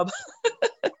to the pub.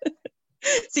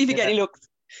 See if you get any looks.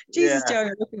 Jesus, Joe,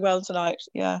 you're looking well tonight.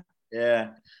 Yeah. Yeah,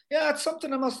 it's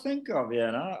something I must think of. Yeah,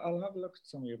 and I'll have a look at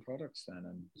some of your products then,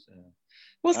 and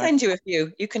we'll send you a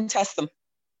few. You can test them.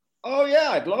 Oh yeah,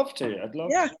 I'd love to.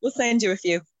 Yeah, we'll send you a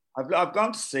few. I've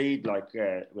gone to seed like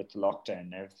with the lockdown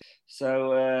and everything.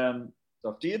 So,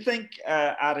 do you think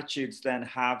attitudes then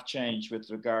have changed with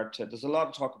regard to? There's a lot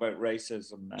of talk about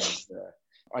racism, and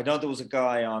I know there was a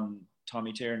guy on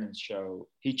Tommy Tiernan's show.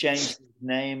 He changed his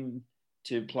name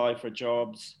to apply for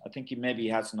jobs. I think he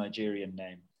has a Nigerian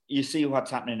name. You see what's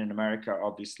happening in America,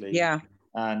 obviously. Yeah.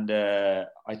 And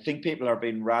I think people are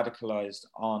being radicalized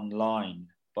online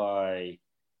by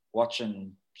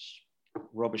watching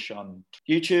rubbish on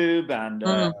YouTube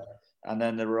and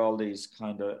then there were all these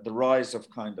the rise of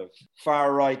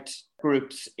far right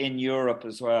groups in Europe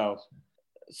as well.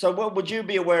 So what would you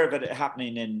be aware of it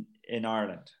happening in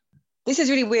Ireland? This is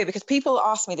really weird because people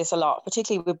ask me this a lot,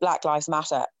 particularly with Black Lives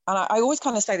Matter. And I always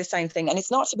kind of say the same thing. And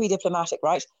it's not to be diplomatic,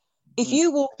 right? If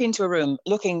you walk into a room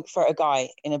looking for a guy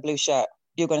in a blue shirt,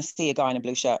 you're going to see a guy in a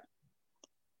blue shirt.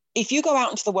 If you go out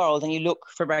into the world and you look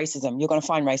for racism, you're going to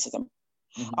find racism.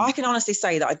 Mm-hmm. I can honestly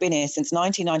say that I've been here since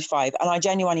 1995, and I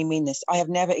genuinely mean this. I have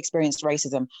never experienced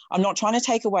racism. I'm not trying to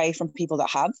take away from people that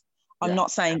have. I'm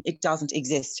not saying it doesn't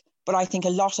exist, but I think a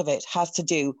lot of it has to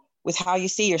do with how you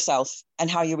see yourself and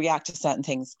how you react to certain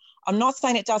things. I'm not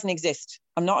saying it doesn't exist.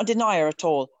 I'm not a denier at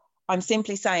all. I'm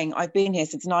simply saying I've been here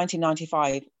since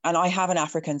 1995 and I have an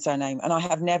African surname and I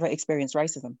have never experienced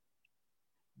racism.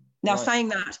 Now, saying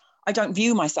that, I don't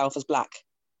view myself as black.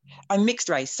 I'm mixed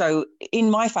race. So in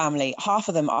my family, half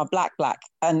of them are black,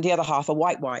 and the other half are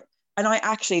white. And I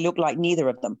actually look like neither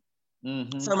of them.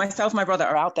 Mm-hmm. So myself and my brother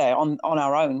are out there on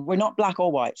our own. We're not black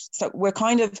or white. So we're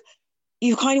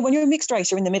when you're a mixed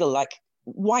race, you're in the middle, like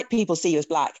white people see you as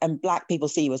black and black people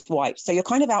see you as white. So you're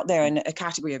kind of out there in a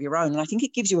category of your own. And I think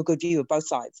it gives you a good view of both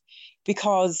sides,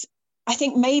 because I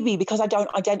think maybe because I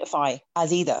don't identify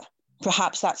as either,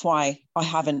 perhaps that's why I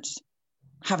haven't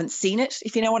seen it,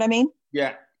 if you know what I mean.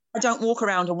 Yeah. I don't walk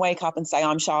around and wake up and say,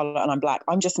 I'm Charlotte and I'm black.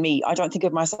 I'm just me. I don't think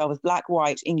of myself as black,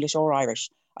 white, English or Irish.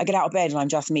 I get out of bed and I'm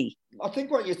just me. I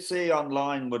think what you'd see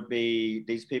online would be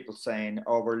these people saying,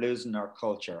 oh, we're losing our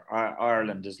culture.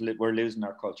 We're losing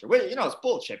our culture. Well, it's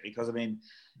bullshit, because, I mean,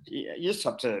 you just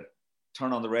have to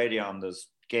turn on the radio and there's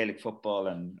Gaelic football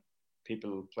and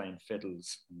people playing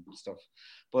fiddles and stuff.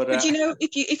 But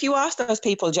if you ask those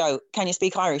people, Joe, can you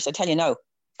speak Irish? They'll tell you no.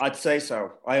 I'd say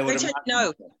so. I would imagine.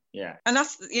 No. Yeah. And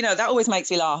that's, that always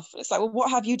makes me laugh. It's like, well, what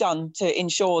have you done to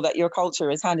ensure that your culture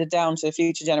is handed down to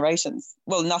future generations?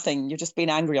 Well, nothing. You've just been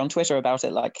angry on Twitter about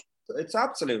it. Like, it's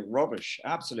absolute rubbish.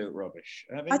 Absolute rubbish.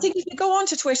 I think if you go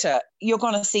onto Twitter, you're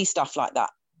going to see stuff like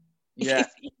that.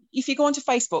 If you go onto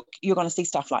Facebook, you're going to see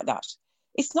stuff like that.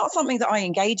 It's not something that I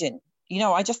engage in.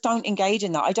 I just don't engage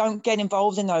in that. I don't get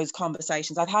involved in those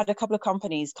conversations. I've had a couple of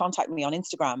companies contact me on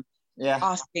Instagram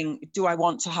asking, do I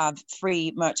want to have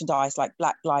free merchandise like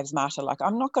Black Lives Matter? Like,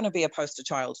 I'm not going to be a poster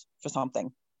child for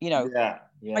something, Yeah.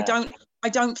 I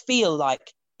don't feel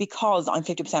like because I'm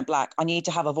 50% Black, I need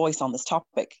to have a voice on this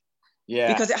topic.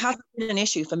 Yeah. Because it hasn't been an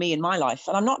issue for me in my life.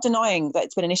 And I'm not denying that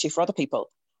it's been an issue for other people.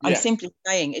 I'm simply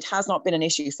saying it has not been an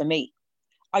issue for me.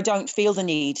 I don't feel the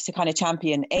need to kind of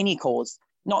champion any cause,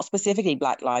 not specifically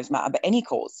Black Lives Matter, but any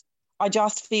cause. I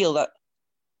just feel that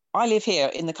I live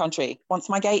here in the country. Once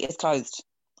my gate is closed,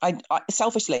 I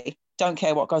selfishly don't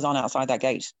care what goes on outside that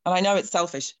gate. And I know it's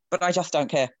selfish, but I just don't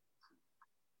care.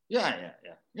 Yeah.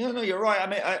 No, you're right. I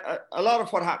mean, a lot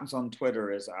of what happens on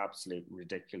Twitter is absolutely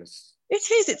ridiculous. It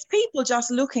is. It's people just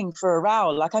looking for a row.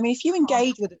 Like, I mean, if you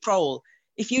engage with a troll,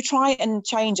 if you try and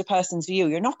change a person's view,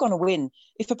 you're not going to win.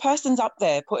 If a person's up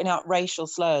there putting out racial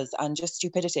slurs and just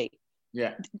stupidity,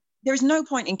 there's no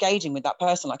point engaging with that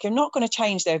person. Like, you're not going to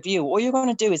change their view. All you're going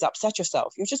to do is upset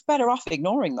yourself. You're just better off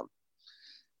ignoring them.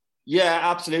 Yeah,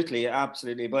 absolutely.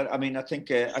 But I mean, I think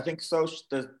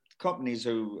the companies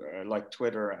who like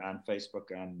Twitter and Facebook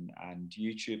and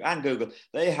YouTube and Google,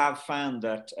 they have found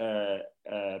that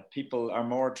people are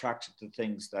more attracted to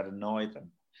things that annoy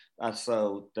them, and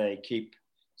so they keep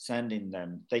sending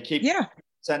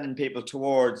people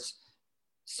towards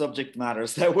subject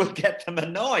matters that will get them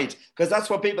annoyed, because that's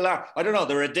what people are. I don't know.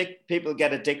 People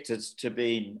get addicted to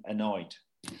being annoyed.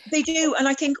 They do, and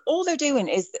I think all they're doing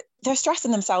is they're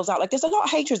stressing themselves out. Like, there's a lot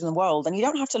of hatred in the world, and you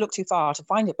don't have to look too far to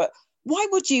find it. But why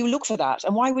would you look for that?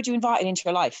 And why would you invite it into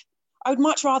your life? I would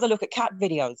much rather look at cat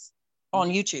videos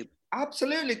on YouTube.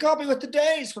 Absolutely. Copy with the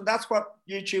days when that's what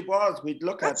YouTube was. We'd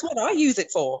look That's what I use it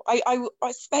for. I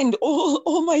spend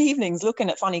all my evenings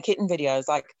looking at funny kitten videos.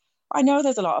 Like, I know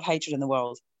there's a lot of hatred in the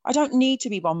world. I don't need to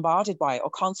be bombarded by it or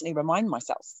constantly remind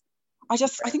myself. I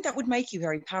think that would make you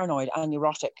very paranoid and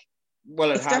neurotic.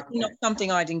 Well, it's definitely not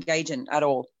something I'd engage in at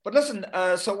all. But listen,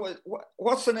 so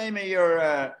what's the name of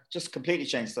your, just completely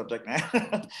changed subject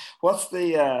now. What's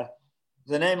the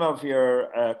name of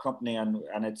your company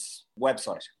and its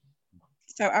website?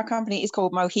 So our company is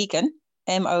called Mohican,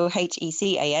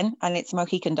 Mohecan, and it's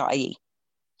mohican.ie.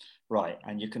 Right,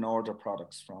 and you can order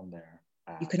products from there.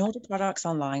 You can order products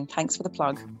online. Thanks for the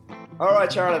plug. All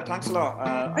right, Charlotte, thanks a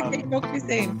lot. Okay, talk to you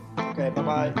soon. Okay,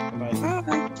 bye-bye. Bye-bye.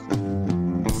 Bye.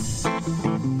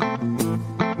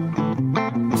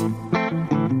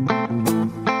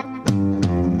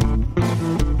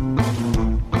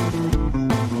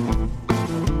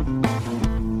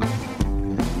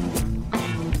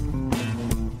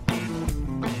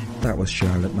 That was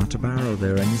Charlotte Matabaro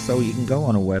there, and so you can go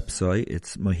on a website,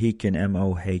 it's Mohican,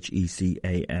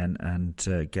 Mohecan,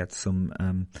 and get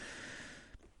some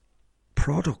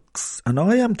products. And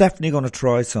I am definitely going to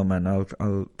try some, and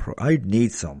I'd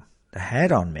need some. The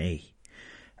head on me,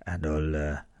 and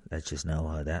I'll let you know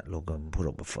how that look, and put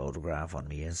up a photograph on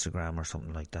my Instagram or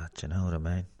something like that. You know what I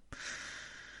mean?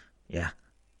 Yeah.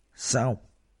 So,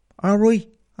 all right.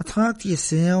 I'll talk to you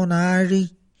soon,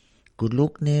 Artie. Good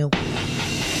luck now.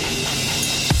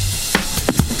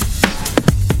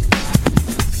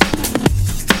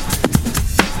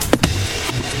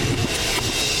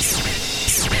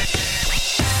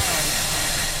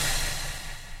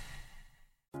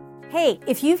 Hey,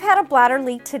 if you've had a bladder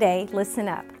leak today, listen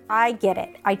up. I get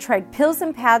it. I tried pills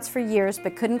and pads for years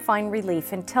but couldn't find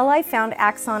relief until I found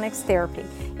Axonics Therapy.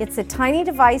 It's a tiny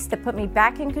device that put me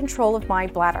back in control of my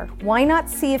bladder. Why not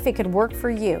see if it could work for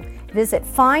you? Visit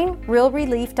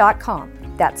findrealrelief.com.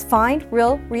 That's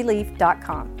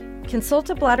findrealrelief.com. Consult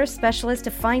a bladder specialist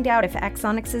to find out if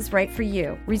Axonics is right for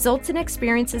you. Results and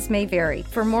experiences may vary.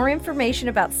 For more information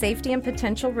about safety and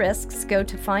potential risks, go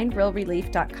to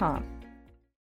findrealrelief.com.